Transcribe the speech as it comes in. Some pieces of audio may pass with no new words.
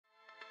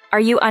Are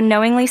you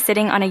unknowingly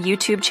sitting on a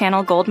YouTube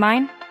channel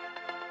goldmine?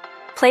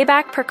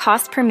 Playback per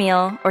cost per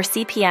meal, or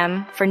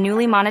CPM, for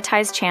newly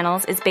monetized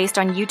channels is based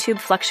on YouTube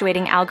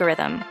fluctuating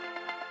algorithm.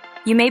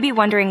 You may be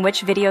wondering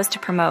which videos to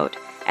promote,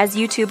 as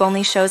YouTube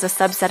only shows a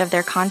subset of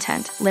their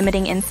content,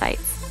 limiting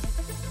insights.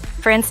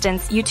 For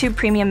instance, YouTube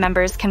Premium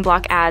members can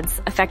block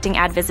ads, affecting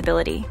ad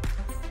visibility.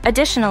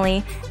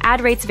 Additionally,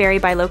 ad rates vary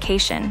by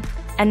location,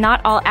 and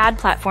not all ad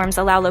platforms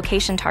allow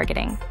location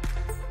targeting.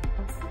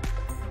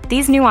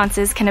 These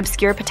nuances can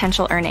obscure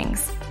potential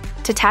earnings.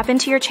 To tap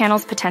into your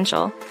channel's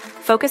potential,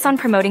 focus on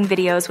promoting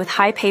videos with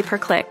high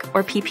pay-per-click,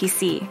 or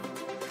PPC.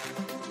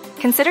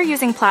 Consider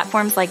using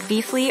platforms like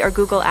Veefly or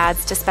Google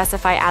Ads to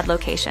specify ad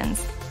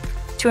locations,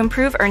 to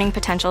improve earning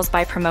potentials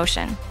by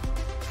promotion.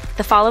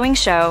 The following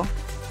show,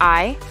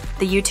 the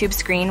YouTube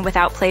screen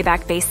without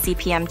playback-based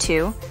CPM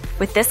 2,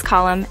 with this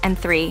column, and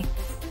 3,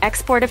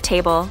 export of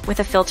table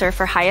with a filter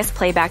for highest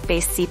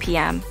playback-based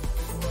CPM.